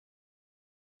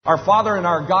Our Father and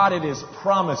our God, it is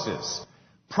promises.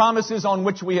 Promises on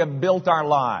which we have built our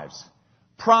lives.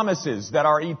 Promises that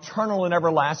are eternal and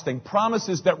everlasting.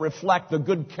 Promises that reflect the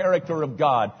good character of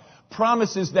God.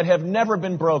 Promises that have never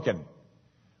been broken.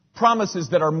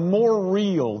 Promises that are more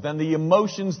real than the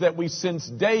emotions that we sense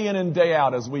day in and day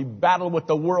out as we battle with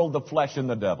the world, the flesh, and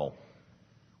the devil.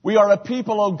 We are a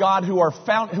people, O God,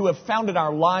 who have founded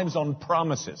our lives on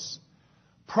promises.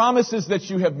 Promises that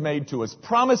you have made to us.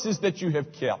 Promises that you have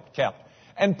kept.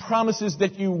 And promises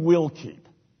that you will keep.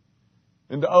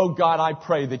 And, oh God, I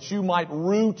pray that you might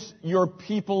root your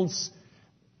people's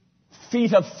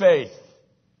feet of faith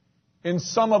in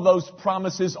some of those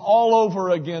promises all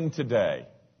over again today.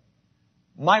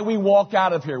 Might we walk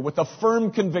out of here with a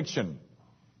firm conviction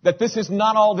that this is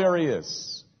not all there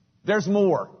is. There's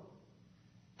more.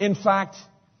 In fact,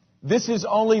 this is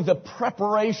only the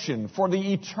preparation for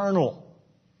the eternal.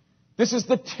 This is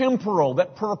the temporal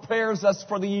that prepares us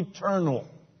for the eternal.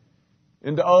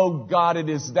 And oh God, it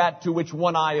is that to which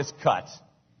one eye is cut.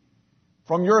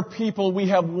 From your people we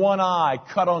have one eye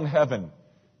cut on heaven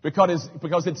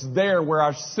because it's there where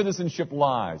our citizenship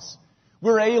lies.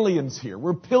 We're aliens here.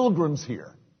 We're pilgrims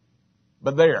here.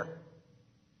 But there.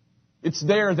 It's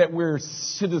there that we're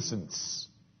citizens.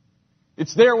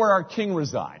 It's there where our King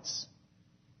resides.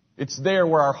 It's there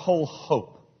where our whole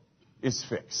hope is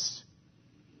fixed.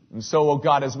 And so, oh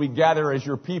God, as we gather as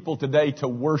your people today to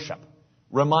worship,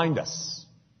 remind us.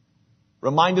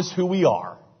 Remind us who we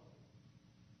are.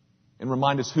 And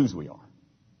remind us whose we are.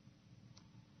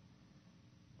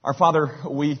 Our Father,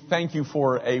 we thank you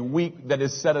for a week that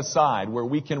is set aside where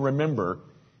we can remember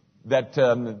that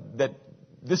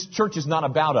this church is not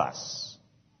about us.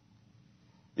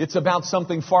 It's about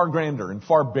something far grander and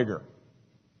far bigger.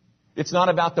 It's not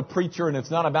about the preacher, and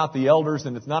it's not about the elders,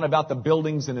 and it's not about the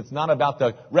buildings, and it's not about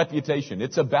the reputation.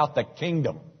 It's about the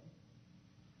kingdom.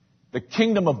 The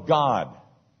kingdom of God.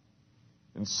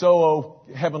 And so, oh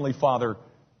Heavenly Father,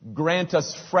 grant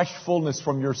us fresh fullness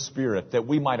from your Spirit that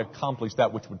we might accomplish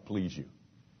that which would please you.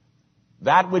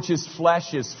 That which is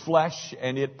flesh,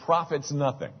 and it profits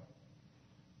nothing.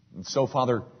 And so,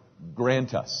 Father,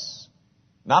 grant us,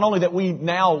 not only that we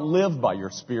now live by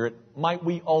your Spirit, might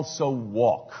we also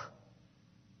walk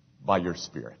by your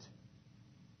Spirit.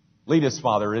 Lead us,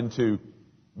 Father, into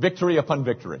victory upon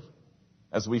victory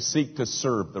as we seek to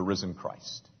serve the risen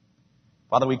Christ.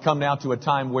 Father, we come now to a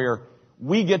time where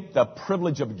we get the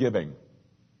privilege of giving.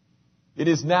 It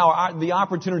is now the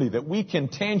opportunity that we can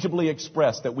tangibly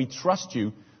express that we trust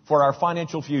you for our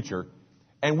financial future,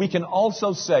 and we can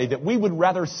also say that we would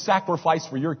rather sacrifice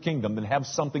for your kingdom than have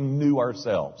something new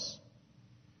ourselves.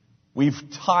 We've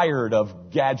tired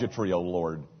of gadgetry, O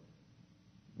Lord.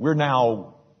 We're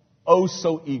now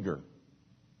so eager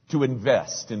to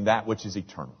invest in that which is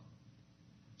eternal.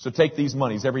 So take these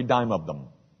monies, every dime of them,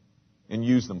 and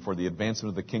use them for the advancement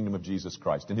of the kingdom of Jesus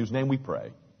Christ, in whose name we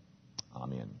pray.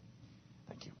 Amen.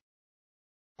 Thank you.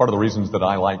 Part of the reasons that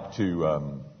I like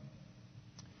to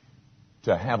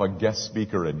have a guest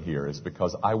speaker in here is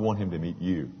because I want him to meet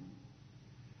you.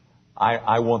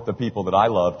 I want the people that I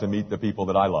love to meet the people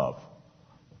that I love.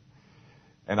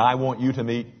 And I want you to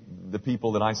meet the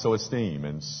people that I so esteem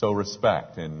and so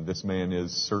respect, and this man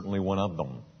is certainly one of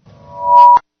them.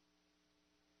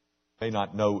 You may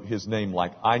not know his name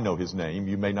like I know his name.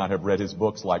 You may not have read his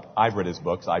books like I've read his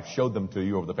books. I've showed them to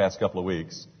you over the past couple of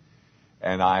weeks.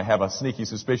 And I have a sneaky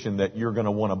suspicion that you're going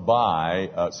to want to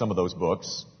buy some of those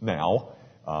books now,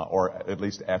 or at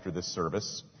least after this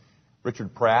service.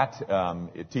 Richard Pratt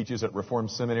teaches at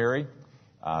Reformed Seminary.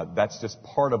 That's just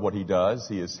part of what he does.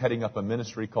 He is heading up a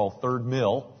ministry called Third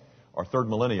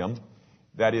Millennium,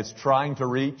 that is trying to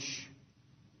reach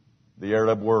the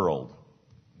Arab world.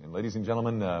 And ladies and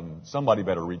gentlemen, somebody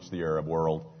better reach the Arab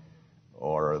world,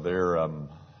 or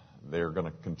they're going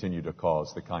to continue to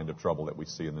cause the kind of trouble that we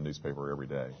see in the newspaper every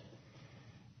day.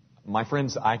 My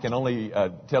friends, I can only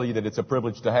tell you that it's a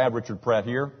privilege to have Richard Pratt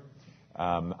here.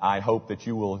 I hope that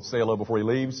you will say hello before he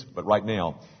leaves, but right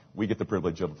now, we get the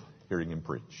privilege of hearing him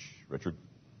preach. Richard.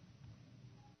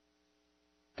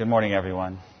 Good morning,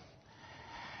 everyone.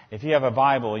 If you have a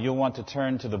Bible, you'll want to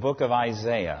turn to the book of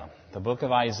Isaiah. The book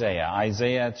of Isaiah.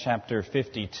 Isaiah chapter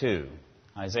 52.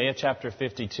 Isaiah chapter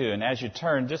 52. And as you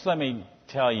turn, just let me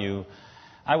tell you,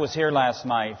 I was here last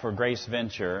night for Grace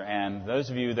Venture, and those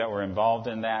of you that were involved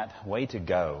in that, way to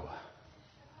go.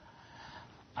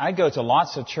 I go to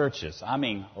lots of churches. I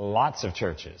mean, lots of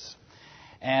churches.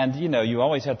 And, you know, you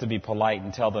always have to be polite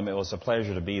and tell them it was a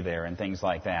pleasure to be there and things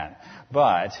like that.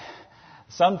 But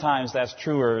sometimes that's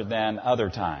truer than other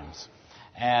times.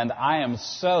 And I am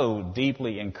so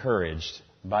deeply encouraged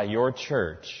by your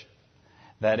church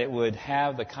that it would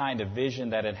have the kind of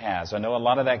vision that it has. I know a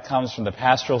lot of that comes from the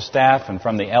pastoral staff and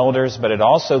from the elders, but it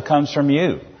also comes from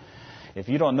you. If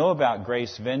you don't know about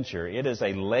Grace Venture, it is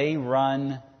a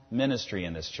lay-run ministry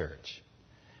in this church.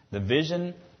 The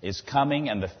vision is coming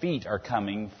and the feet are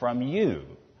coming from you.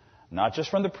 Not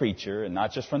just from the preacher and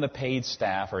not just from the paid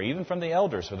staff or even from the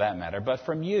elders for that matter, but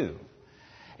from you.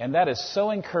 And that is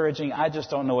so encouraging, I just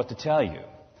don't know what to tell you.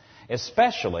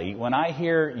 Especially when I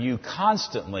hear you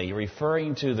constantly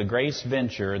referring to the Grace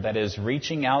Venture that is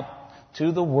reaching out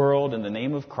to the world in the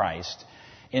name of Christ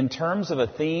in terms of a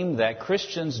theme that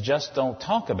Christians just don't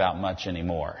talk about much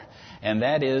anymore. And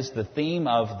that is the theme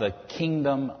of the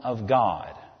kingdom of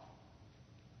God.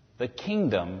 The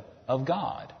kingdom of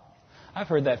God. I've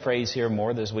heard that phrase here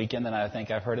more this weekend than I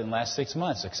think I've heard it in the last 6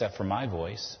 months, except for my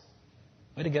voice.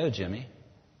 Way to go, Jimmy.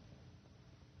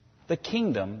 The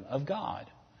kingdom of God.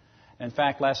 In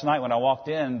fact, last night when I walked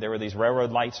in, there were these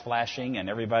railroad lights flashing, and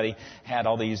everybody had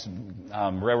all these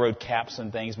railroad caps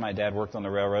and things. My dad worked on the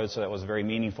railroad, so that was very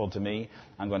meaningful to me.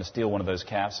 I'm going to steal one of those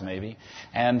caps, maybe.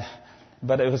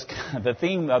 But it was the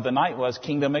theme of the night was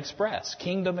Kingdom Express.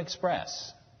 Kingdom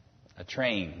Express, a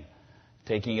train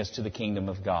taking us to the kingdom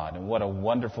of God, and what a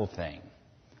wonderful thing.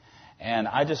 And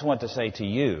I just want to say to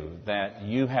you that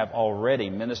you have already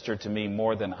ministered to me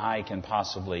more than I can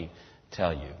possibly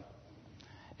tell you.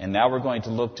 And now we're going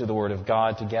to look to the Word of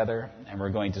God together, and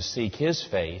we're going to seek His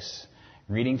face,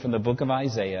 reading from the book of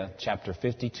Isaiah, chapter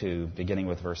 52, beginning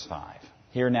with verse 5.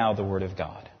 Hear now the Word of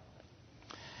God.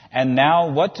 And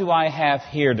now what do I have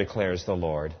here, declares the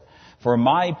Lord? For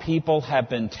my people have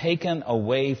been taken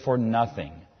away for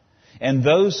nothing, and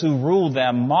those who rule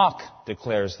them mock,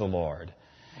 declares the Lord.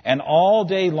 And all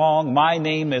day long my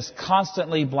name is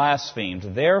constantly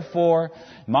blasphemed. Therefore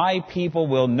my people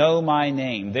will know my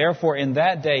name. Therefore in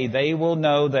that day they will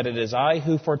know that it is I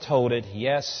who foretold it.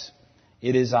 Yes,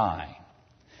 it is I.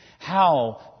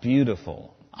 How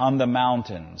beautiful on the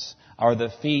mountains are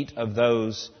the feet of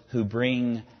those who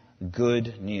bring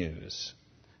good news,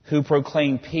 who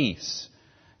proclaim peace,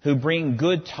 who bring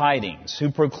good tidings,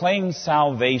 who proclaim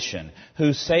salvation,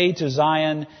 who say to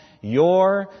Zion,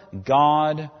 your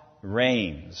God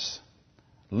reigns.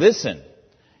 Listen,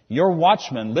 your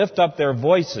watchmen lift up their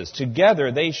voices.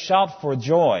 Together they shout for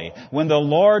joy. When the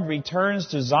Lord returns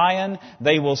to Zion,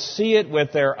 they will see it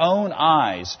with their own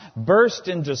eyes. Burst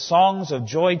into songs of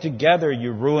joy together,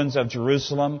 you ruins of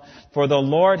Jerusalem, for the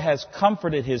Lord has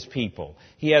comforted His people.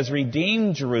 He has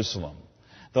redeemed Jerusalem.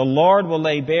 The Lord will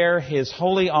lay bare His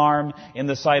holy arm in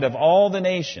the sight of all the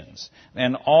nations,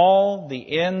 and all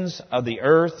the ends of the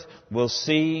earth will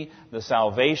see the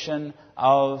salvation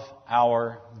of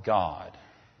our God.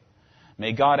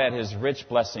 May God add His rich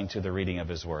blessing to the reading of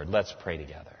His Word. Let's pray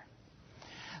together.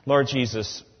 Lord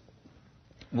Jesus,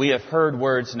 we have heard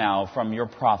words now from your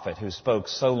prophet who spoke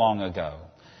so long ago.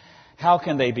 How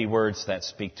can they be words that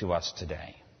speak to us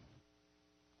today?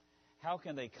 How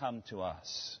can they come to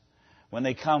us when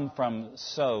they come from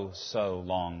so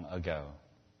long ago?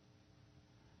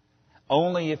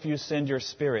 Only if you send your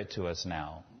Spirit to us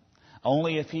now.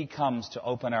 Only if He comes to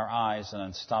open our eyes and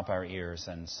unstop our ears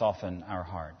and soften our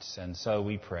hearts. And so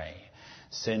we pray,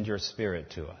 send your Spirit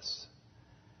to us,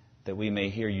 that we may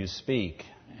hear you speak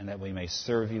and that we may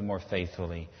serve you more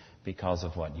faithfully because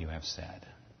of what you have said.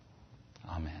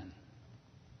 Amen.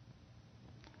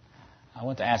 I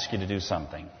want to ask you to do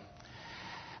something.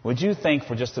 Would you think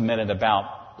for just a minute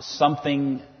about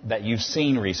something that you've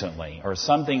seen recently or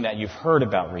something that you've heard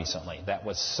about recently that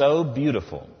was so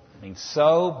beautiful? I mean,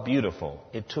 so beautiful,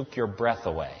 it took your breath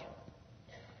away.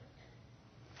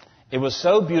 It was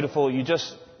so beautiful, you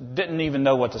just didn't even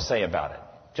know what to say about it.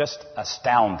 Just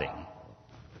astounding.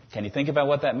 Can you think about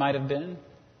what that might have been?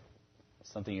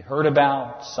 Something you heard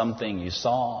about, something you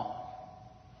saw.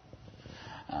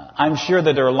 I'm sure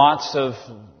that there are lots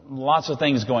of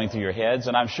things going through your heads,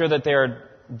 and I'm sure that there are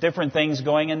different things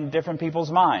going in different people's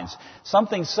minds.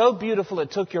 Something so beautiful it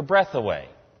took your breath away.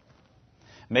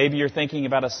 Maybe you're thinking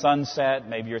about a sunset.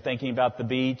 Maybe you're thinking about the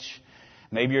beach.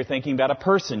 Maybe you're thinking about a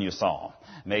person you saw.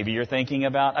 Maybe you're thinking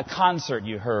about a concert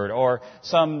you heard or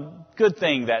some good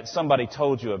thing that somebody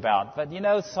told you about. But you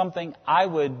know something, I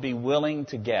would be willing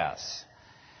to guess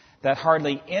that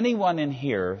hardly anyone in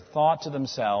here thought to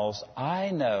themselves,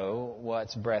 I know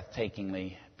what's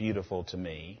breathtakingly beautiful to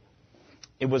me.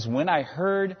 It was when I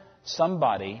heard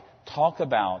somebody talk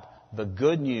about the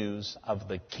good news of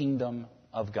the kingdom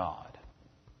of God.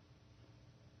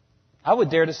 I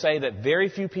would dare to say that very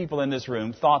few people in this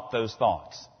room thought those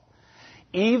thoughts.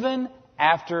 Even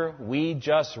after we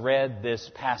just read this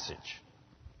passage.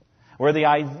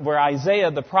 where Isaiah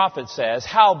the prophet says,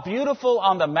 "How beautiful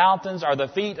on the mountains are the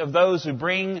feet of those who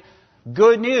bring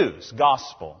good news,"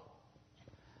 gospel,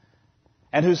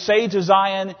 "and who say to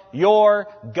Zion, your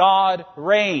God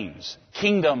reigns,"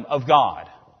 kingdom of God.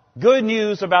 Good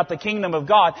news about the kingdom of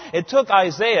God. It took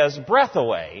Isaiah's breath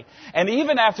away. And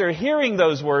even after hearing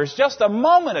those words just a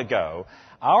moment ago,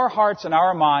 our hearts and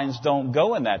our minds don't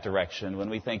go in that direction when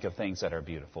we think of things that are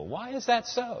beautiful. Why is that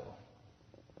so?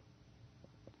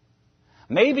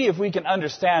 Maybe if we can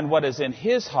understand what is in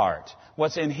his heart,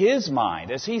 what's in his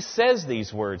mind, as he says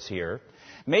these words here,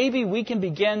 maybe we can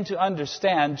begin to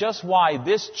understand just why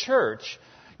this church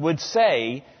would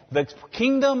say the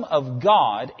kingdom of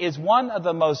God is one of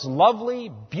the most lovely,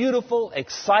 beautiful,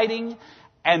 exciting,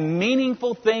 and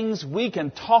meaningful things we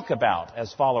can talk about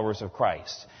as followers of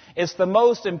Christ. It's the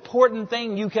most important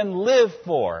thing you can live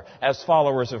for as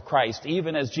followers of Christ,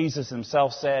 even as Jesus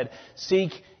himself said,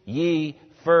 "Seek ye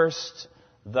first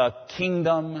the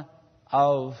kingdom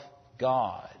of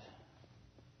God."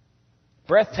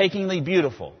 Breathtakingly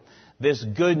beautiful, this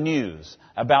good news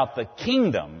about the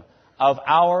kingdom of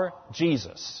our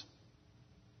Jesus.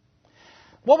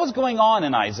 What was going on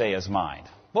in Isaiah's mind?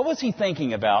 What was he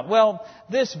thinking about? Well,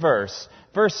 this verse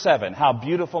 7, "How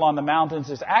beautiful on the mountains,"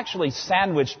 is actually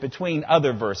sandwiched between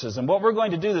other verses. And what we're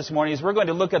going to do this morning is we're going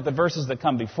to look at the verses that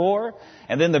come before,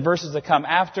 and then the verses that come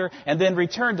after, and then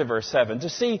return to verse 7 to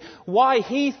see why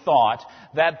he thought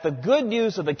that the good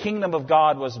news of the kingdom of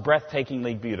God was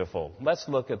breathtakingly beautiful. Let's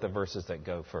look at the verses that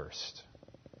go first.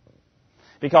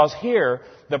 Because here,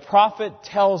 the prophet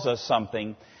tells us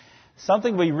something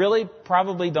we really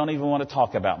probably don't even want to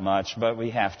talk about much, but we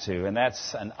have to. And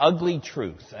that's an ugly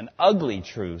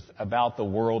truth about the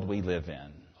world we live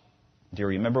in. Do you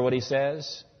remember what he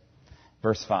says?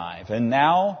 Verse 5, "And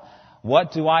now,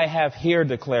 what do I have here,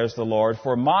 declares the Lord?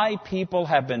 For my people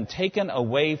have been taken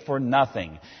away for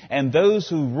nothing, and those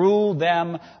who rule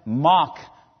them mock,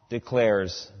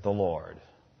 declares the Lord."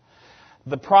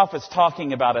 The prophet's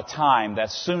talking about a time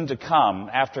that's soon to come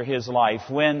after his life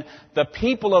when the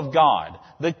people of God,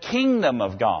 the kingdom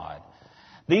of God,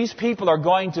 these people are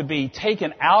going to be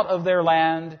taken out of their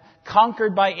land,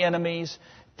 conquered by enemies,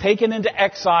 taken into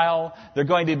exile. They're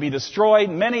going to be destroyed.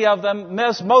 Many of them,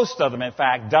 most of them in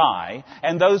fact, die.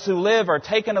 And those who live are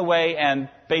taken away and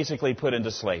basically put into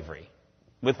slavery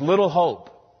with little hope,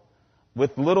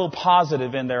 with little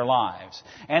positive in their lives.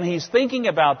 And he's thinking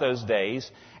about those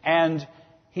days, and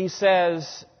he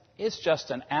says, it's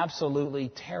just an absolutely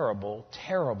terrible,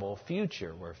 terrible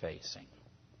future we're facing.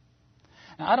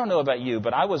 Now, I don't know about you,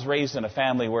 but I was raised in a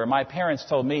family where my parents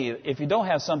told me, if you don't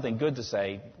have something good to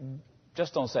say,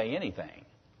 just don't say anything.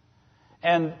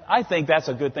 And I think that's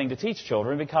a good thing to teach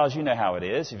children, because you know how it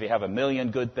is. If you have a million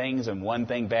good things and one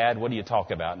thing bad, what do you talk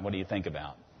about and what do you think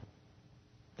about?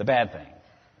 The bad thing.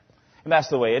 And that's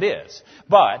the way it is.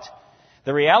 But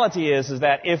the reality is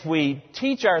that if we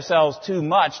teach ourselves too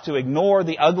much to ignore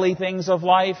the ugly things of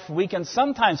life, we can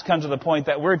sometimes come to the point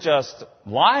that we're just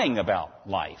lying about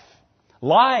life,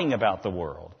 lying about the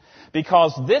world.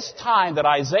 Because this time that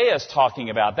Isaiah is talking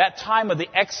about, that time of the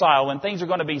exile when things are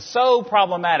going to be so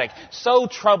problematic, so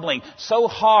troubling, so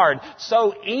hard,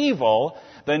 so evil,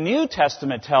 the New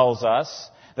Testament tells us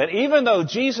that even though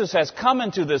Jesus has come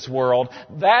into this world,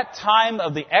 that time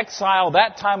of the exile,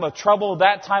 that time of trouble,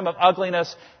 that time of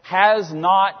ugliness has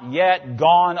not yet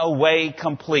gone away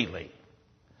completely.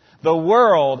 The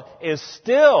world is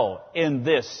still in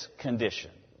this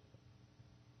condition.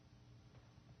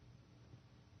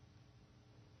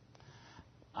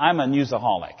 I'm a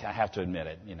newsaholic, I have to admit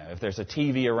it. You know, if there's a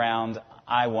TV around,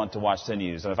 I want to watch the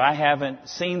news. And if I haven't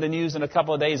seen the news in a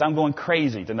couple of days, I'm going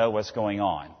crazy to know what's going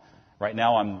on. Right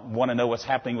now, I want to know what's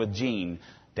happening with Jean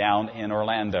down in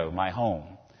Orlando, my home.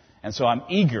 And so I'm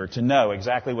eager to know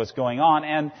exactly what's going on.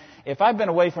 And if I've been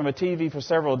away from a TV for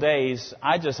several days,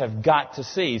 I just have got to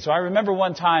see. So I remember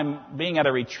one time being at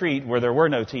a retreat where there were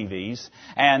no TVs,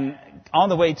 and on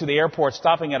the way to the airport,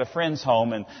 stopping at a friend's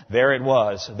home, and there it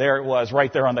was,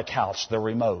 right there on the couch, the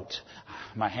remote.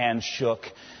 My hand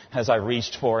shook as I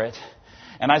reached for it.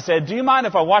 And I said, "Do you mind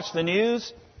if I watch the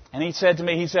news?" And he said to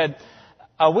me,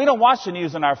 "We don't watch the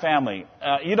news in our family."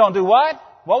 "You don't do what?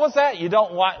 What was that? We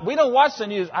don't watch the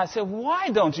news." I said, "Why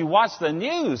don't you watch the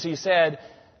news?" He said,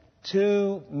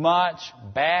 "Too much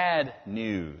bad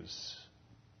news."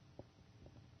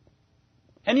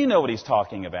 And you know what he's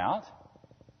talking about.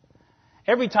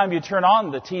 Every time you turn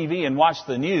on the TV and watch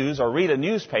the news or read a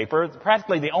newspaper,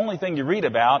 practically the only thing you read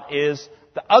about is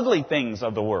the ugly things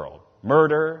of the world.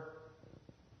 Murder,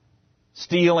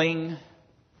 stealing,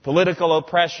 political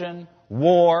oppression,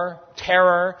 war,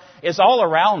 terror. It's all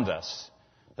around us.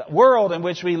 The world in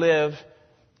which we live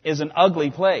is an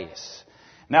ugly place.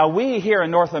 Now, we here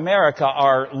in North America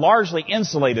are largely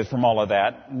insulated from all of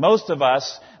that. Most of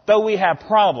us, though we have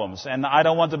problems, and I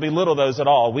don't want to belittle those at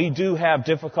all, we do have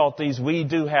difficulties, we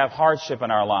do have hardship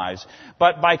in our lives.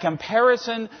 But by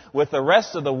comparison with the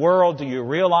rest of the world, do you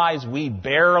realize we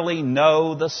barely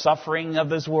know the suffering of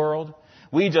this world?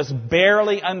 We just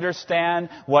barely understand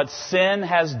what sin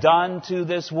has done to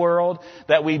this world,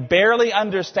 that we barely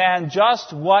understand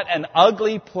just what an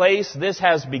ugly place this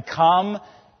has become.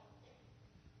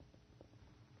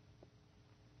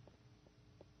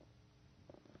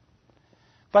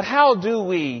 But how do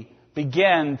we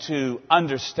begin to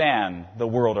understand the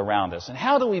world around us? And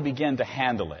how do we begin to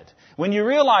handle it? When you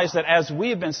realize that as we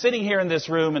have been sitting here in this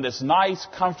room in this nice,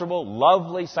 comfortable,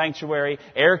 lovely sanctuary,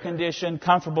 air-conditioned,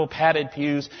 comfortable, padded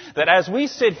pews, that as we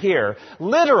sit here,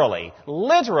 literally,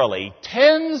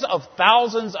 tens of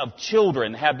thousands of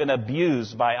children have been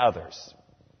abused by others.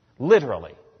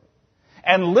 Literally.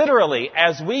 And literally,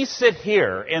 as we sit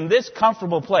here in this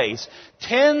comfortable place,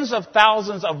 tens of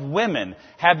thousands of women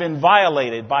have been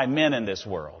violated by men in this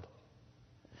world.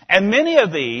 And many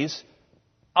of these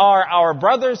are our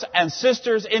brothers and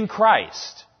sisters in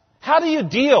Christ. How do you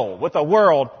deal with a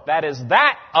world that is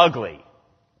that ugly?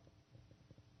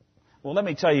 Well, let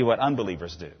me tell you what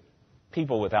unbelievers do.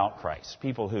 People without Christ.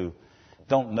 People who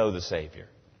don't know the Savior.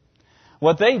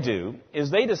 What they do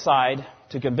is they decide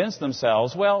to convince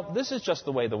themselves, well, this is just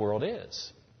the way the world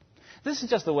is. This is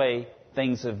just the way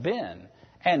things have been.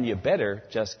 And you better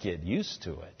just get used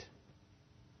to it.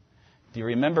 Do you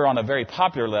remember on a very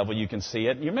popular level, you can see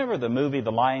it. You remember the movie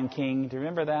The Lion King? Do you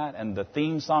remember that? And the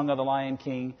theme song of The Lion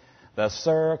King? The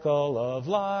Circle of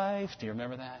Life. Do you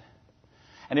remember that?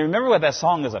 And do you remember what that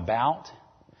song is about?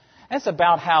 It's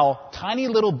about how tiny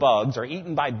little bugs are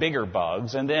eaten by bigger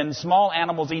bugs, and then small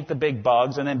animals eat the big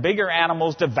bugs, and then bigger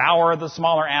animals devour the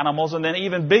smaller animals, and then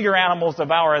even bigger animals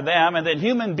devour them, and then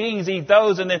human beings eat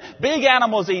those, and then big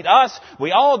animals eat us.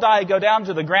 We all die, go down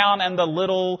to the ground, and the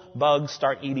little bugs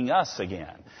start eating us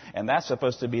again. And that's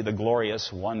supposed to be the glorious,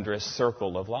 wondrous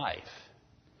circle of life.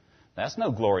 That's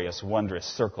no glorious, wondrous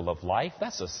circle of life.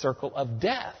 That's a circle of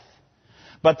death.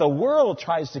 But the world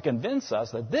tries to convince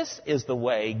us that this is the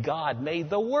way God made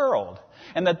the world,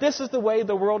 and that this is the way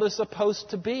the world is supposed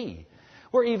to be.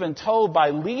 We're even told by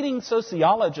leading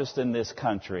sociologists in this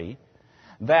country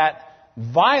that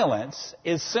violence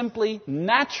is simply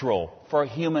natural for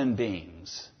human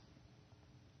beings.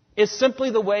 It's simply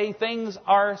the way things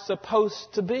are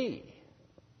supposed to be.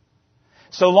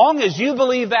 So long as you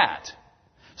believe that,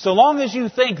 so long as you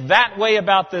think that way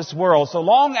about this world, so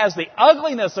long as the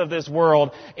ugliness of this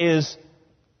world is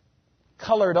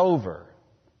colored over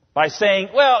by saying,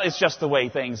 well, it's just the way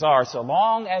things are, so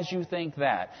long as you think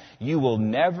that, you will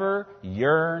never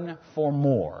yearn for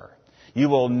more. You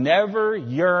will never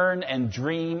yearn and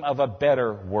dream of a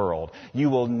better world. You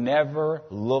will never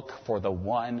look for the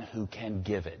one who can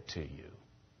give it to you.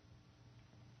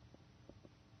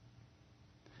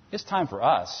 It's time for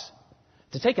us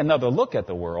to take another look at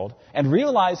the world and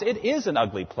realize it is an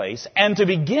ugly place, and to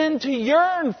begin to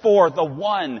yearn for the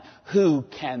one who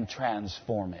can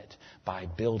transform it by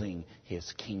building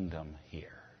his kingdom here.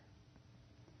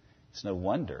 It's no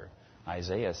wonder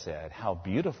Isaiah said how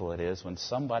beautiful it is when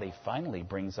somebody finally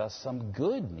brings us some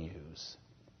good news.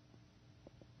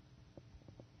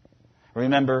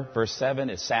 Remember, verse 7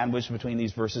 is sandwiched between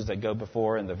these verses that go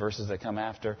before and the verses that come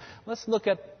after. Let's look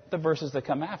at the verses that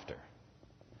come after.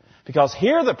 Because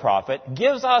here the prophet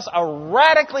gives us a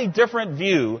radically different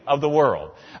view of the world,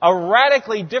 a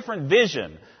radically different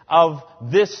vision of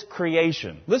this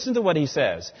creation. Listen to what he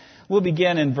says. We'll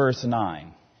begin in verse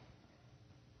 9.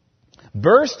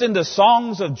 Burst into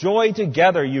songs of joy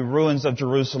together, you ruins of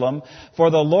Jerusalem, for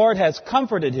the Lord has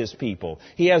comforted his people.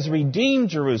 He has redeemed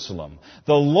Jerusalem.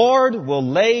 The Lord will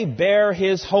lay bare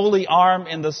his holy arm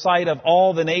in the sight of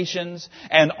all the nations,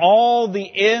 and all the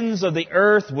ends of the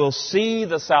earth will see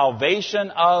the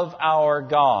salvation of our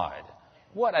God.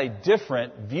 What a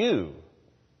different view.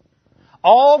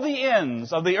 All the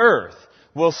ends of the earth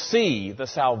will see the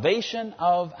salvation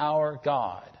of our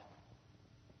God.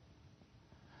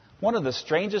 One of the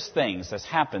strangest things that's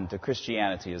happened to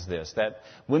Christianity is this, that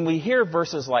when we hear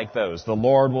verses like those, the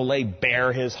Lord will lay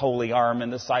bare his holy arm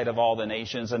in the sight of all the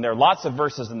nations, and there are lots of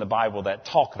verses in the Bible that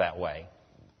talk that way,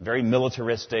 very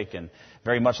militaristic and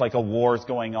very much like a war is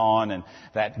going on, and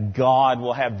that God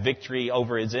will have victory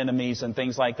over his enemies and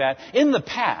things like that. In the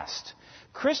past,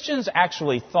 Christians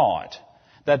actually thought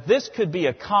that this could be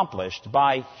accomplished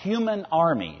by human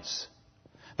armies.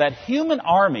 That human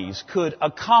armies could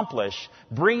accomplish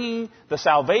bringing the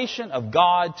salvation of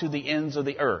God to the ends of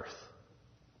the earth.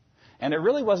 And it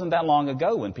really wasn't that long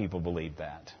ago when people believed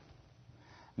that.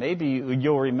 Maybe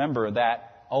you'll remember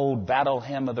that old battle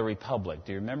hymn of the Republic.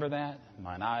 Do you remember that?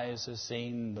 Mine eyes have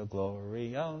seen the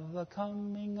glory of the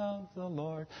coming of the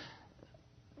Lord.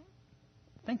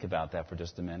 Think about that for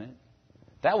just a minute.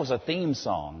 That was a theme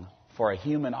song for a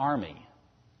human army.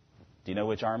 Do you know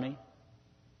which army?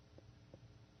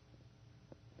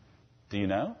 Do you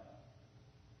know?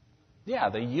 Yeah,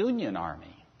 the Union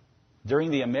Army.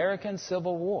 During the American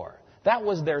Civil War. That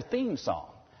was their theme song.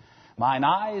 Mine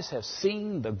eyes have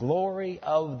seen the glory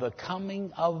of the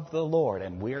coming of the Lord,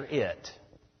 and we're it.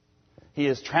 He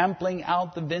is trampling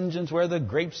out the vengeance where the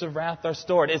grapes of wrath are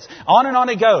stored. It's on and on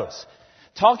it goes.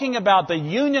 Talking about the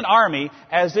Union Army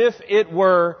as if it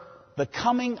were the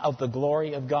coming of the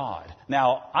glory of God.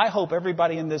 Now, I hope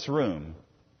everybody in this room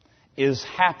is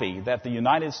happy that the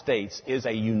United States is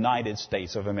a United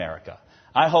States of America.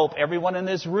 I hope everyone in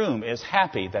this room is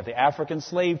happy that the African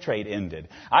slave trade ended.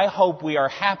 I hope we are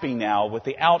happy now with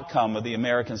the outcome of the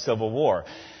American Civil War.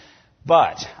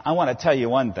 But I want to tell you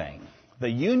one thing. The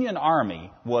Union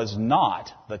Army was not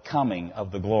the coming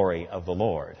of the glory of the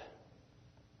Lord.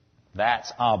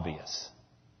 That's obvious.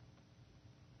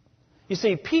 You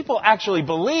see, people actually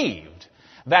believed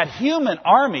that human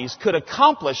armies could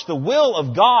accomplish the will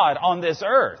of God on this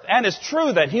earth. And it's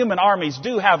true that human armies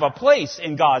do have a place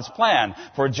in God's plan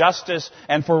for justice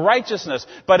and for righteousness,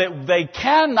 but they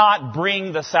cannot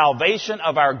bring the salvation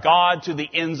of our God to the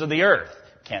ends of the earth.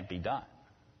 Can't be done.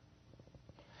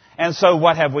 And so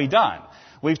what have we done?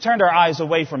 We've turned our eyes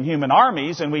away from human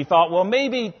armies and we thought, well,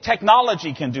 maybe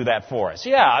technology can do that for us.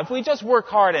 Yeah, if we just work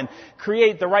hard and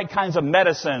create the right kinds of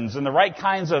medicines and the right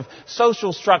kinds of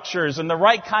social structures and the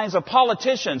right kinds of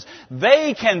politicians,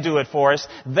 they can do it for us.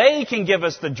 They can give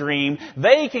us the dream.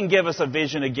 They can give us a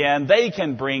vision again. They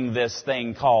can bring this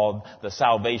thing called the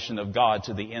salvation of God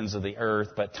to the ends of the earth.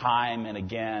 But time and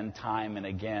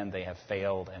again, they have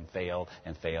failed and failed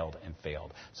and failed and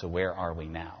failed. So where are we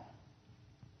now?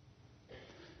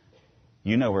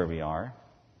 You know where we are.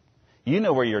 You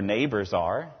know where your neighbors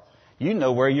are. You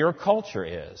know where your culture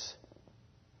is.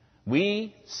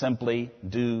 We simply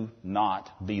do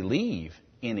not believe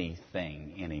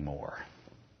anything anymore.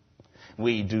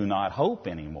 We do not hope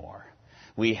anymore.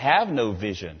 We have no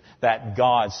vision that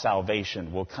God's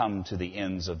salvation will come to the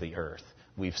ends of the earth.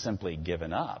 We've simply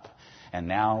given up. And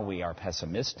now we are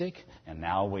pessimistic, and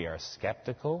now we are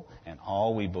skeptical, and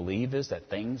all we believe is that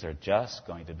things are just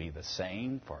going to be the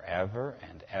same forever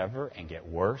and ever and get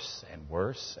worse and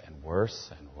worse and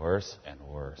worse and worse and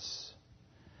worse.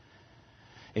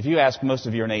 If you ask most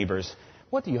of your neighbors,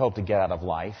 what do you hope to get out of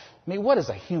life? I mean, what does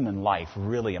a human life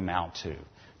really amount to? Do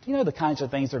you know the kinds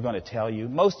of things they're going to tell you?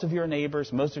 Most of your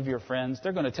neighbors, most of your friends,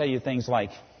 they're going to tell you things like,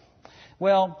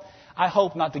 well, I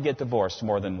hope not to get divorced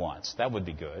more than once. That would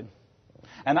be good.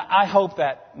 And I hope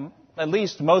that at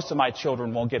least most of my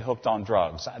children won't get hooked on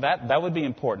drugs. That would be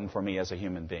important for me as a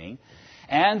human being.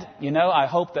 And, I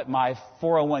hope that my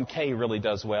 401k really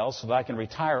does well so that I can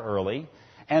retire early.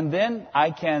 And then I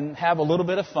can have a little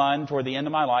bit of fun toward the end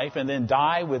of my life and then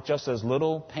die with just as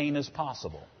little pain as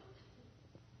possible.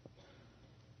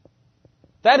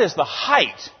 That is the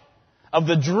height of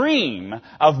the dream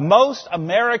of most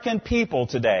American people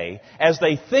today as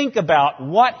they think about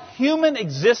what human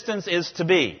existence is to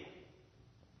be.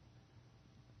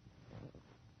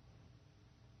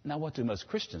 Now, what do most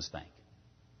Christians think?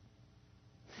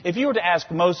 If you were to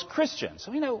ask most Christians,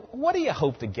 what do you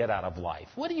hope to get out of life?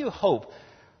 What do you hope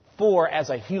for as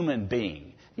a human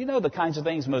being? You know the kinds of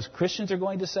things most Christians are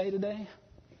going to say today?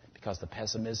 Because the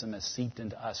pessimism has seeped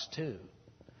into us too.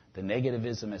 The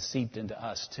negativism has seeped into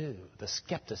us too. The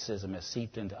skepticism has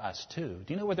seeped into us too.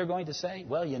 Do you know what they're going to say?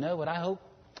 Well, you know what I hope?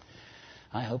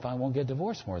 I hope I won't get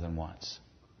divorced more than once.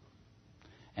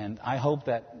 And I hope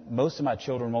that most of my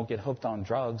children won't get hooked on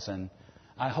drugs. And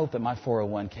I hope that my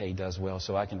 401k does well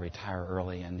so I can retire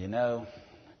early. And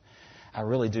I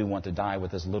really do want to die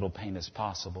with as little pain as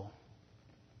possible.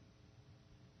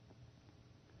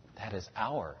 That is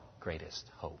our greatest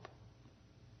hope.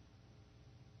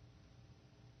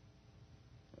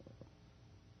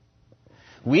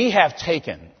 We have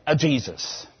taken a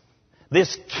Jesus,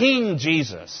 this King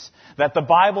Jesus, that the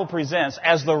Bible presents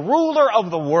as the ruler of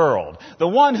the world, the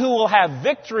one who will have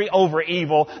victory over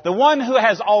evil, the one who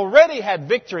has already had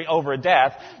victory over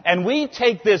death, and we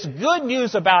take this good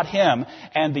news about Him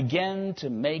and begin to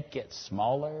make it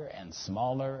smaller and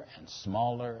smaller and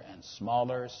smaller and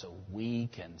smaller so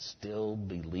we can still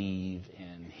believe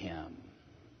in Him.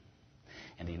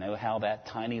 And do you know how that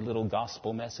tiny little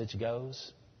gospel message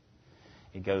goes?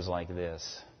 It goes like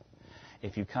this.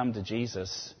 If you come to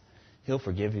Jesus, He'll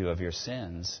forgive you of your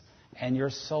sins, and your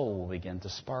soul will begin to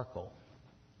sparkle.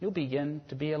 You'll begin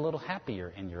to be a little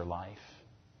happier in your life.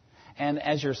 And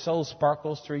as your soul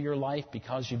sparkles through your life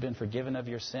because you've been forgiven of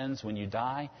your sins, when you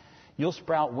die, you'll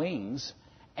sprout wings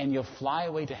and you'll fly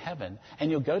away to heaven.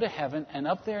 And you'll go to heaven, and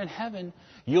up there in heaven,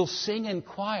 you'll sing in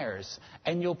choirs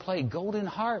and you'll play golden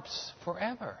harps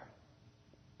forever.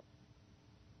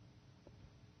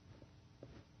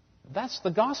 That's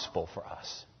the gospel for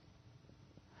us.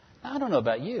 Now, I don't know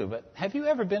about you, but have you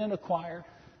ever been in a choir?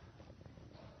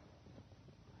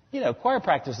 You know, choir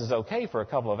practice is okay for a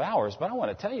couple of hours, but I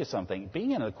want to tell you something.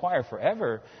 Being in a choir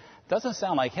forever doesn't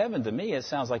sound like heaven to me. It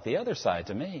sounds like the other side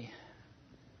to me.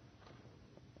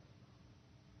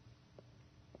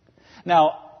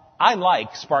 Now, I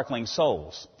like sparkling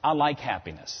souls. I like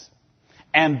happiness.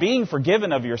 And being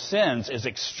forgiven of your sins is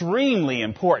extremely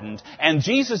important. And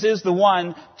Jesus is the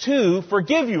one to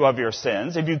forgive you of your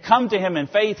sins. If you come to Him in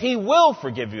faith, He will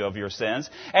forgive you of your sins.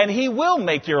 And He will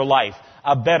make your life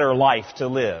a better life to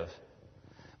live.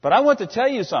 But I want to tell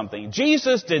you something.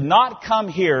 Jesus did not come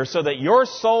here so that your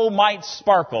soul might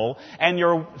sparkle and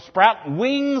your sprout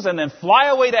wings and then fly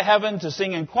away to heaven to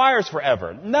sing in choirs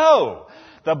forever. No.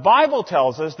 The Bible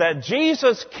tells us that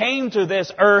Jesus came to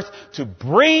this earth to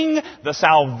bring the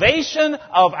salvation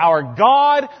of our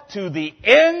God to the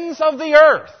ends of the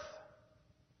earth.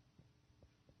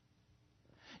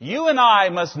 You and I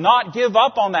must not give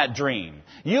up on that dream.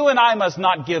 You and I must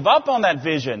not give up on that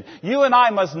vision. You and I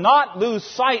must not lose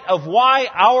sight of why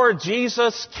our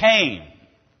Jesus came.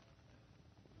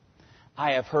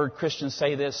 I have heard Christians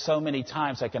say this so many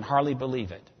times I can hardly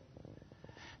believe it.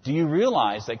 Do you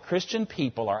realize that Christian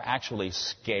people are actually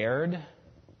scared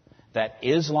that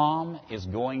Islam is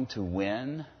going to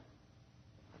win?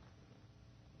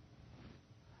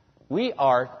 We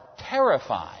are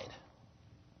terrified.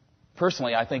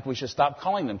 Personally, I think we should stop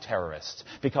calling them terrorists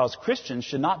because Christians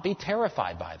should not be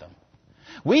terrified by them.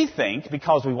 We think,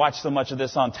 because we watch so much of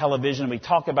this on television, we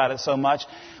talk about it so much,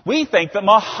 we think that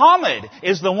Muhammad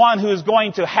is the one who is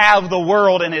going to have the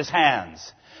world in his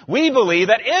hands. We believe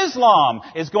that Islam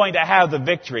is going to have the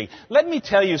victory. Let me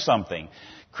tell you something.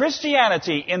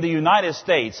 Christianity in the United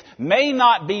States may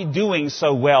not be doing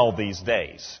so well these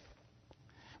days.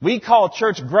 We call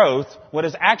church growth what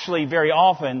is actually very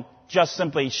often just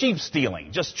simply sheep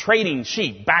stealing, just trading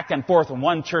sheep back and forth from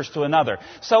one church to another.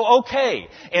 So, okay,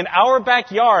 in our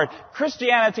backyard,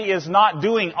 Christianity is not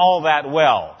doing all that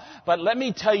well. But let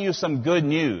me tell you some good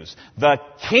news. The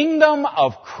kingdom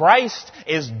of Christ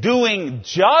is doing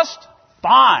just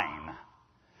fine.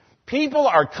 People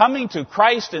are coming to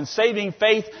Christ and saving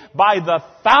faith by the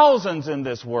thousands in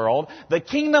this world. The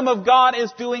kingdom of God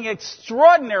is doing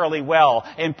extraordinarily well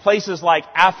in places like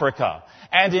Africa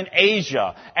and in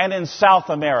Asia and in South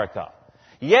America.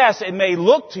 Yes, it may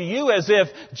look to you as if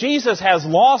Jesus has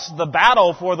lost the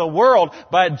battle for the world,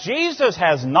 but Jesus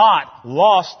has not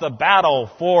lost the battle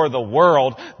for the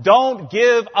world. Don't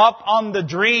give up on the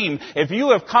dream. If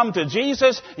you have come to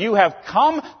Jesus, you have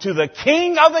come to the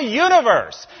King of the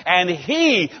universe, and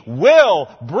He will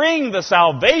bring the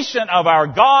salvation of our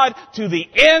God to the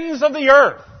ends of the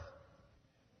earth.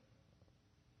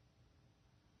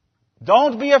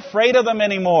 Don't be afraid of them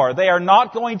anymore. They are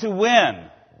not going to win.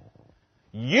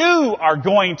 You are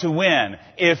going to win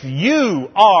if you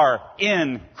are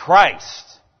in Christ.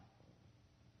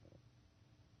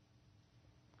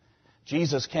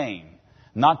 Jesus came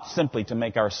not simply to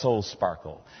make our souls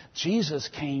sparkle. Jesus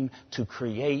came to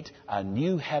create a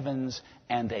new heavens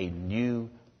and a new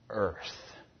earth.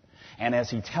 And as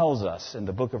He tells us in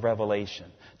the book of Revelation,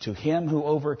 to him who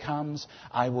overcomes,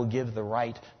 I will give the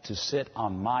right to sit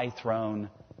on my throne,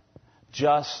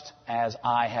 just as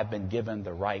I have been given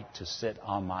the right to sit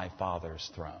on my Father's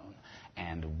throne.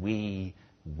 And we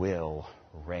will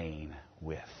reign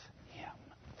with Him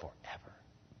forever.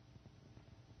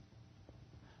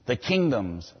 The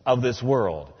kingdoms of this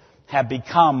world have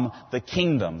become the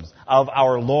kingdoms of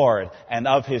our Lord and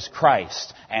of His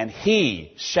Christ, and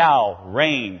He shall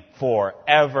reign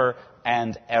forever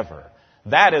and ever.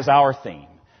 That is our theme.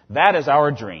 That is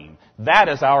our dream. That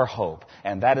is our hope.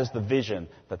 And that is the vision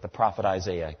that the prophet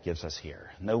Isaiah gives us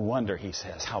here. No wonder he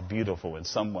says, how beautiful when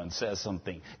someone says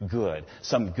something good,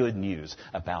 some good news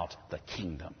about the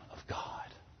kingdom of God.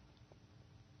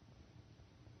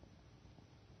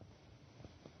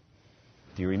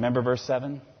 Do you remember verse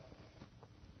 7?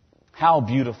 How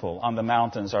beautiful on the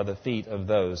mountains are the feet of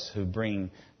those who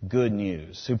bring good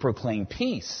news, who proclaim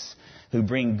peace, who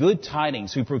bring good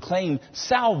tidings, who proclaim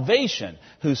salvation,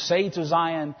 who say to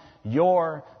Zion,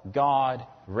 your God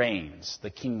reigns, the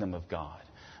kingdom of God.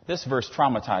 This verse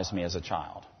traumatized me as a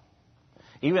child.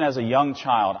 Even as a young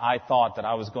child, I thought that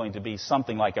I was going to be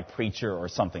something like a preacher or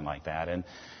something like that. And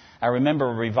I remember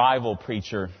a revival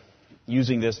preacher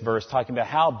using this verse, talking about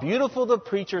how beautiful the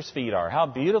preacher's feet are, how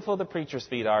beautiful the preacher's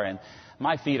feet are. And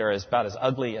my feet are about as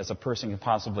ugly as a person can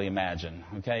possibly imagine.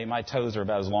 Okay, my toes are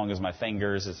about as long as my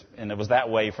fingers, and it was that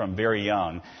way from very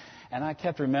young. And I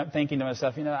kept thinking to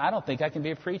myself, I don't think I can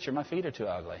be a preacher. My feet are too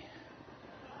ugly.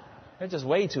 They're just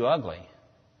way too ugly.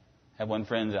 I have one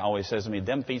friend that always says to me,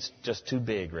 them feet's just too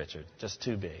big, Richard. Just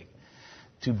too big.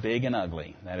 Too big and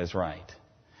ugly. That is right.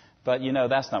 But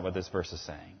that's not what this verse is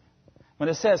saying. When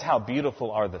it says how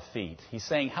beautiful are the feet, he's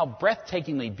saying how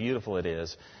breathtakingly beautiful it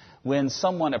is when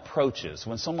someone approaches,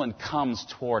 when someone comes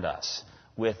toward us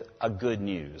with a good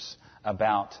news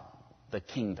about the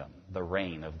kingdom, the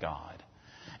reign of God.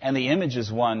 And the image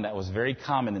is one that was very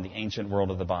common in the ancient world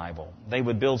of the Bible. They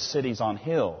would build cities on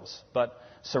hills, but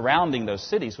surrounding those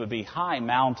cities would be high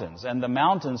mountains, and the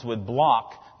mountains would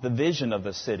block the vision of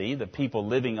the city, the people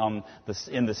living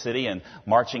in the city and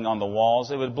marching on the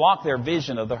walls. It would block their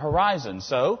vision of the horizon.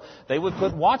 So they would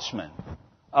put watchmen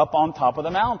up on top of the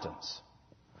mountains.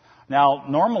 Now,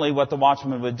 normally what the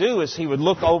watchman would do is he would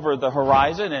look over the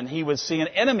horizon and he would see an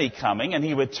enemy coming, and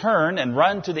he would turn and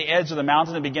run to the edge of the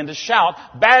mountain and begin to shout,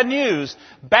 "Bad news!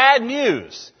 Bad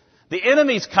news! The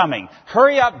enemy's coming!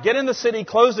 Hurry up, get in the city,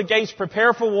 close the gates,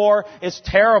 prepare for war. It's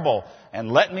terrible. And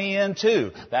let me in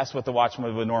too." That's what the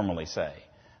watchman would normally say.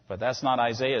 But that's not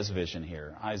Isaiah's vision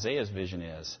here. Isaiah's vision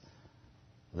is,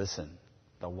 listen,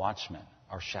 the watchmen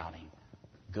are shouting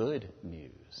good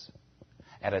news.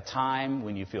 At a time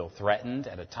when you feel threatened,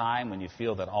 at a time when you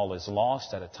feel that all is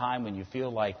lost, at a time when you feel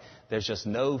like there's just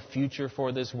no future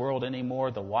for this world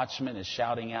anymore, the watchman is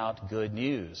shouting out good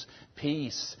news.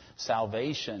 Peace,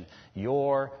 salvation,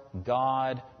 your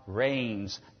God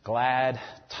reigns, glad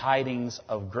tidings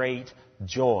of great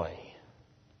joy.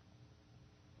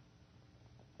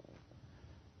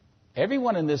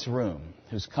 Everyone in this room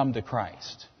who's come to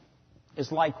Christ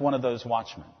is like one of those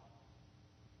watchmen.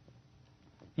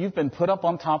 You've been put up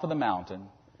on top of the mountain,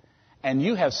 and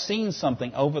you have seen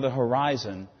something over the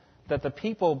horizon that the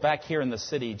people back here in the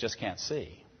city just can't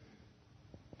see.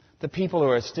 The people who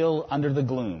are still under the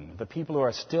gloom, the people who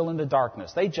are still in the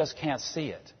darkness, they just can't see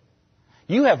it.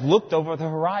 You have looked over the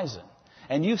horizon,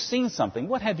 and you've seen something.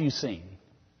 What have you seen?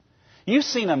 You've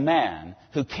seen a man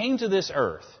who came to this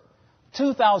earth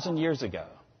 2,000 years ago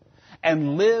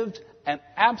and lived an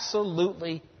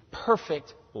absolutely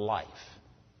perfect life.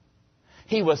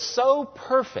 He was so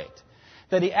perfect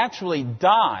that he actually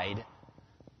died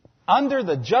under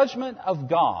the judgment of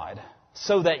God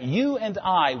so that you and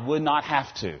I would not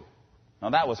have to. Now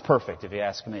that was perfect if you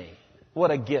ask me.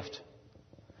 What a gift.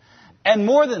 And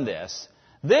more than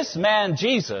this man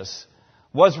Jesus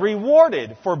was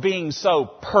rewarded for being so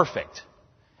perfect.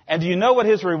 And do you know what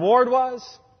his reward was?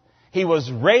 He was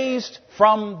raised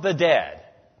from the dead.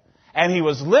 And he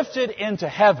was lifted into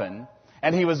heaven.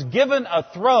 And he was given a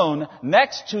throne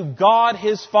next to God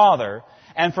his Father.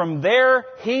 And from there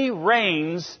he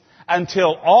reigns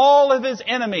until all of his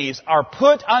enemies are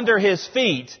put under his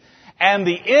feet. And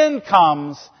the end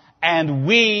comes and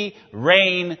we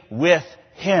reign with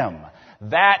him.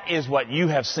 That is what you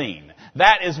have seen.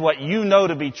 That is what you know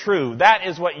to be true. That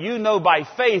is what you know by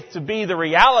faith to be the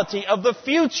reality of the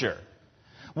future.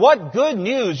 What good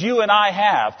news you and I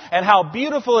have, and how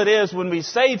beautiful it is when we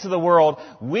say to the world,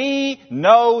 we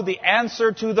know the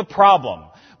answer to the problem.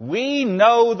 We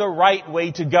know the right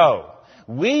way to go.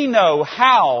 We know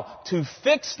how to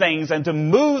fix things and to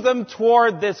move them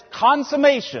toward this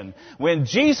consummation when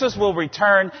Jesus will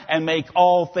return and make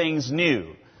all things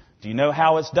new. Do you know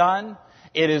how it's done?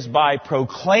 It is by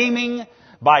proclaiming,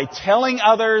 by telling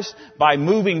others, by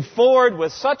moving forward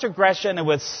with such aggression and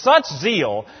with such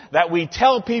zeal that we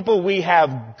tell people we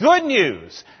have good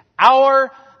news.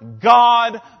 Our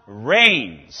God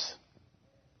reigns.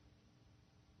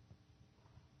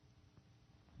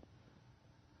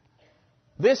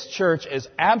 This church is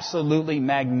absolutely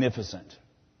magnificent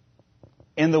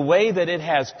in the way that it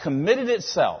has committed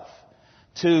itself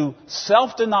to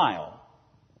self-denial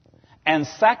and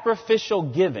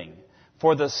sacrificial giving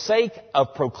for the sake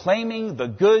of proclaiming the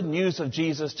good news of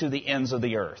Jesus to the ends of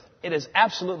the earth. It is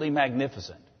absolutely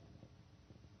magnificent.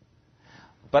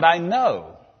 But I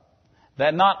know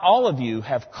that not all of you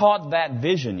have caught that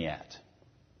vision yet.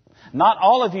 Not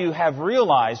all of you have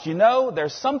realized,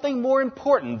 there's something more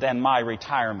important than my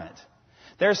retirement.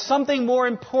 There's something more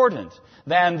important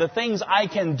than the things I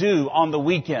can do on the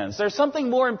weekends. There's something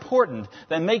more important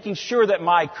than making sure that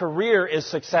my career is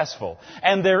successful.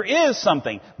 And there is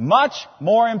something much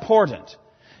more important.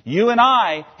 You and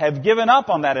I have given up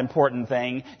on that important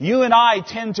thing. You and I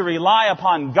tend to rely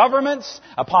upon governments,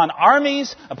 upon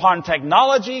armies, upon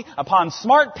technology, upon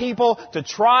smart people to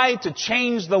try to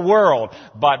change the world.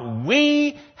 But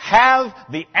we have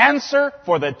the answer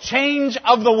for the change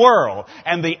of the world.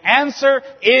 And the answer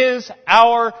is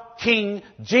our King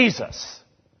Jesus.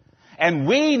 And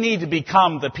we need to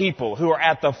become the people who are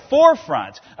at the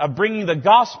forefront of bringing the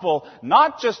gospel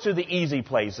not just to the easy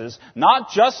places, not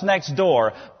just next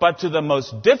door, but to the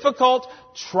most difficult,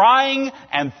 trying,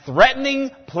 and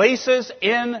threatening places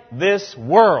in this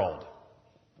world.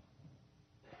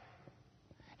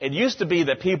 It used to be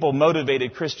that people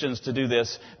motivated Christians to do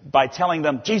this by telling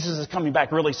them, Jesus is coming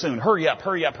back really soon. Hurry up,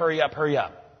 hurry up, hurry up, hurry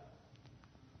up.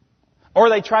 Or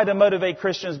they try to motivate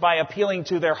Christians by appealing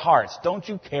to their hearts. Don't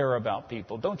you care about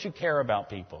people? Don't you care about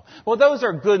people? Well, those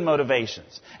are good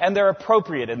motivations, and they're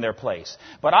appropriate in their place.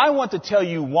 But I want to tell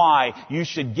you why you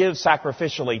should give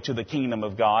sacrificially to the kingdom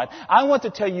of God. I want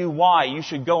to tell you why you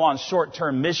should go on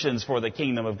short-term missions for the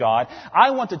kingdom of God.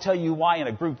 I want to tell you why in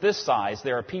a group this size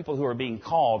there are people who are being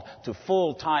called to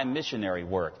full-time missionary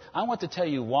work. I want to tell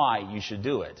you why you should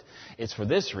do it. It's for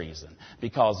this reason.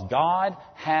 Because God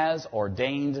has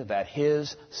ordained that His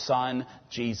Son,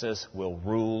 Jesus, will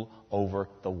rule over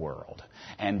the world.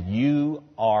 And you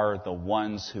are the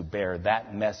ones who bear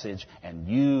that message, and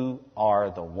you are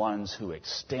the ones who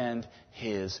extend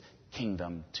His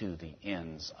kingdom to the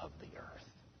ends of the earth.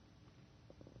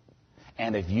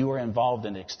 And if you are involved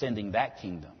in extending that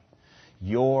kingdom,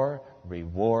 your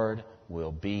reward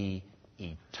will be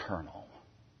eternal.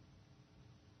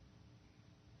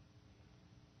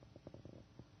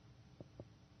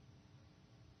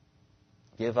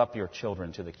 Give up your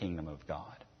children to the kingdom of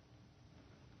God.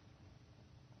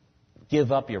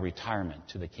 Give up your retirement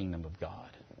to the kingdom of God.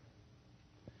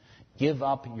 Give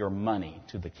up your money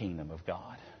to the kingdom of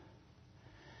God.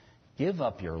 Give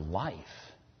up your life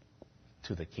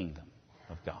to the kingdom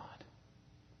of God.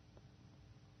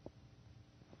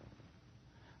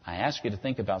 I ask you to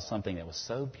think about something that was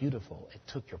so beautiful it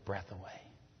took your breath away.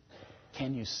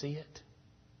 Can you see it?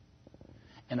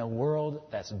 In a world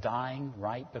that's dying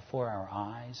right before our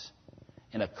eyes,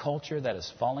 in a culture that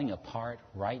is falling apart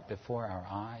right before our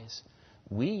eyes,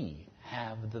 we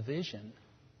have the vision.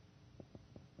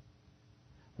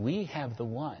 We have the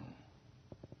one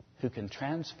who can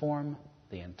transform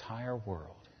the entire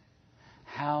world.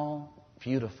 How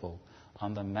beautiful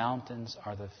on the mountains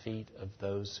are the feet of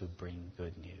those who bring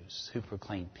good news, who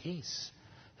proclaim peace,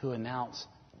 who announce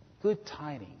good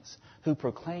tidings, who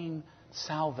proclaim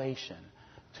salvation,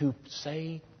 to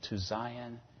say to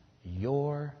Zion,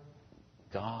 your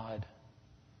God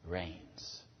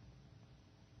reigns.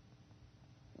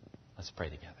 Let's pray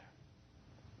together.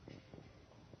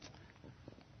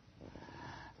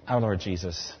 Our Lord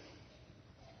Jesus,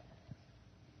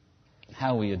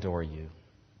 how we adore you.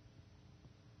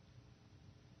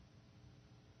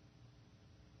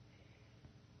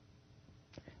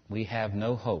 We have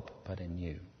no hope but in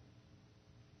you.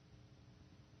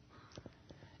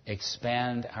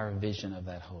 Expand our vision of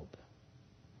that hope,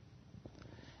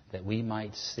 that we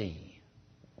might see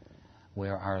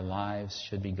where our lives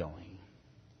should be going,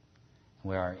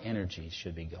 where our energies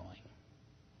should be going.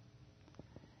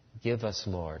 Give us,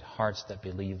 Lord, hearts that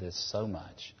believe this so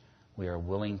much, we are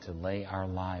willing to lay our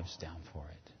lives down for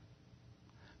it,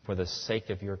 for the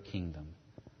sake of your kingdom,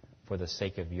 for the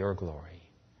sake of your glory,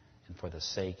 and for the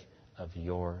sake of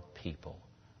your people,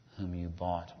 whom you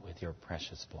bought with your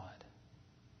precious blood.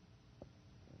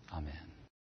 Amen.